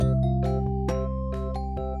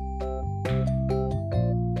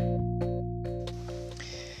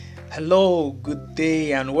Hello, good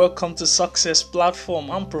day, and welcome to Success Platform.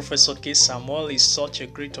 I'm Professor K. Samuel. It's such a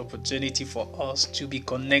great opportunity for us to be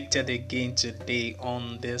connected again today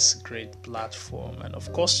on this great platform. And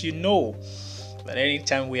of course, you know that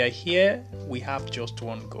anytime we are here, we have just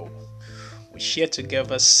one goal. We share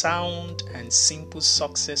together sound and simple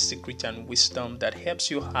success secret and wisdom that helps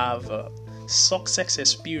you have a success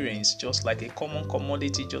experience just like a common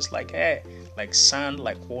commodity, just like air, like sand,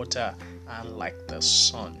 like water, and like the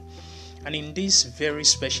sun. And in this very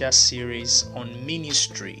special series on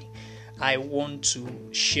ministry, I want to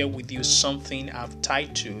share with you something I've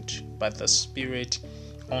titled by the Spirit,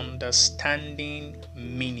 Understanding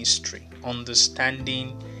Ministry.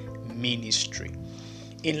 Understanding Ministry.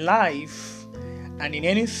 In life and in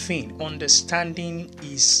anything, understanding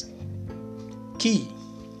is key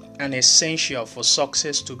and essential for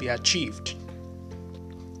success to be achieved.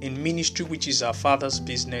 In ministry, which is our Father's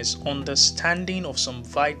business, understanding of some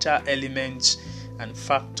vital elements and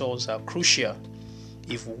factors are crucial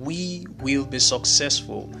if we will be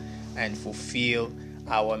successful and fulfill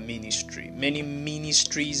our ministry. Many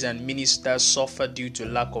ministries and ministers suffer due to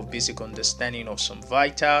lack of basic understanding of some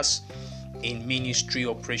vitals in ministry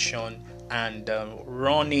operation and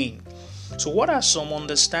running. So what are some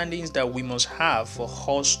understandings that we must have for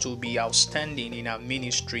us to be outstanding in our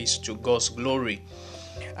ministries to God's glory?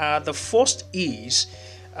 The first is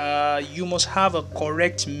you must have a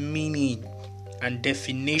correct meaning and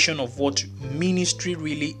definition of what ministry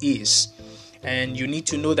really is. And you need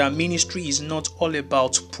to know that ministry is not all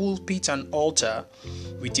about pulpit and altar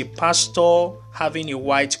with a pastor having a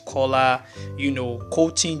white collar,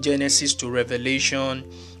 quoting Genesis to Revelation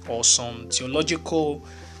or some theological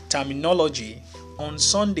terminology on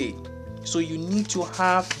Sunday. So you need to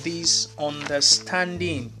have this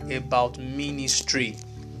understanding about ministry.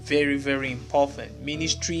 Very, very important.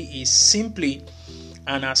 Ministry is simply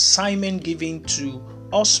an assignment given to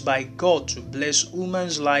us by God to bless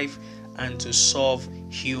woman's life and to solve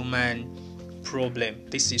human problem.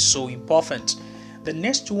 This is so important. The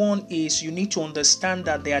next one is you need to understand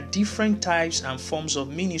that there are different types and forms of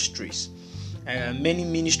ministries. Many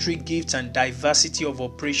ministry gifts and diversity of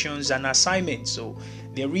operations and assignments. So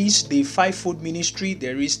there is the fivefold ministry,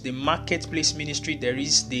 there is the marketplace ministry, there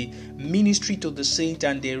is the ministry to the saint,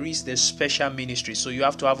 and there is the special ministry. So you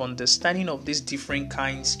have to have understanding of these different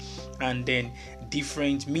kinds and then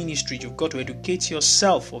different ministries. You've got to educate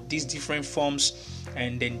yourself of these different forms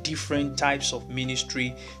and then different types of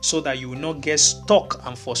ministry so that you will not get stuck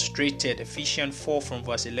and frustrated. Ephesians 4 from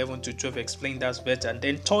verse 11 to 12 explain that better. And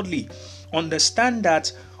then thirdly, understand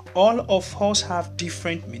that all of us have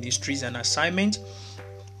different ministries and assignments.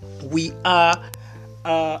 We are,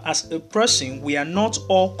 as a person, we are not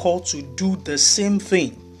all called to do the same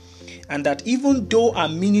thing. And that even though our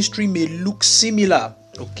ministry may look similar,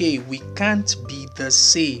 we can't be the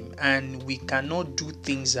same and we cannot do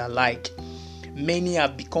things alike. Many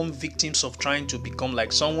have become victims of trying to become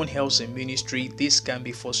like someone else in ministry. This can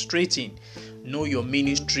be frustrating. Know your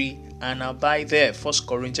ministry and abide there. 1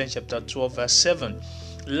 Corinthians chapter 12 verse 7.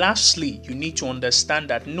 Lastly, you need to understand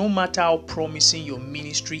that no matter how promising your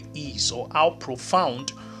ministry is or how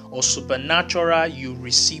profound or supernatural you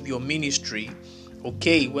receive your ministry,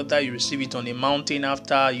 whether you receive it on a mountain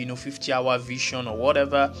after 50-hour vision or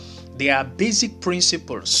whatever, there are basic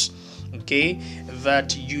principles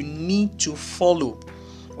that you need to follow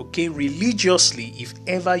religiously if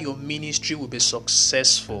ever your ministry will be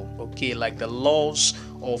successful. Like the laws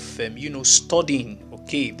of studying.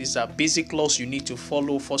 These are basic laws you need to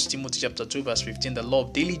follow. 1 Timothy chapter 2 verse 15, the law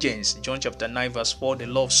of diligence. John chapter 9 verse 4, the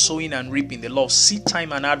law of sowing and reaping, the law of seed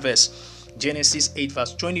time and harvest. Genesis 8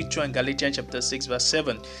 verse 22 and Galatians chapter 6 verse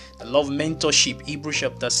 7. The law of mentorship, Hebrews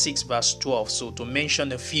chapter 6 verse 12. So to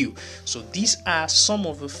mention a few. So these are some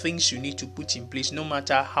of the things you need to put in place no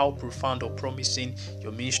matter how profound or promising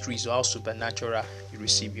your ministry is or how supernatural you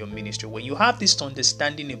receive your ministry. When you have this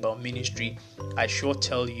understanding about ministry, I sure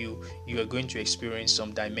tell you, you are going to experience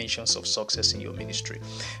some dimensions of success in your ministry.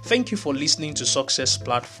 Thank you for listening to Success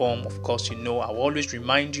Platform. Of course, I will always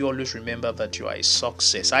remind you, always remember that you are a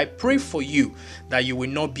success. I pray for you that you will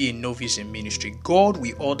not be a novice in ministry. God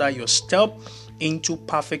will order your step into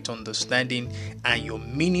perfect understanding and your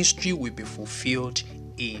ministry will be fulfilled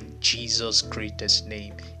in Jesus' greatest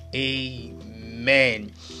name.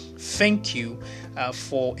 Amen. Thank you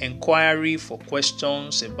for inquiry, for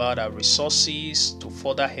questions about our resources to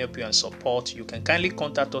further help you and support. You can kindly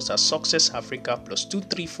contact us at Success Africa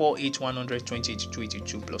 +234 8100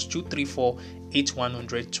 2082 +234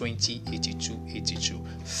 8100 2082.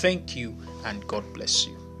 Thank you and God bless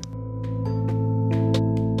you.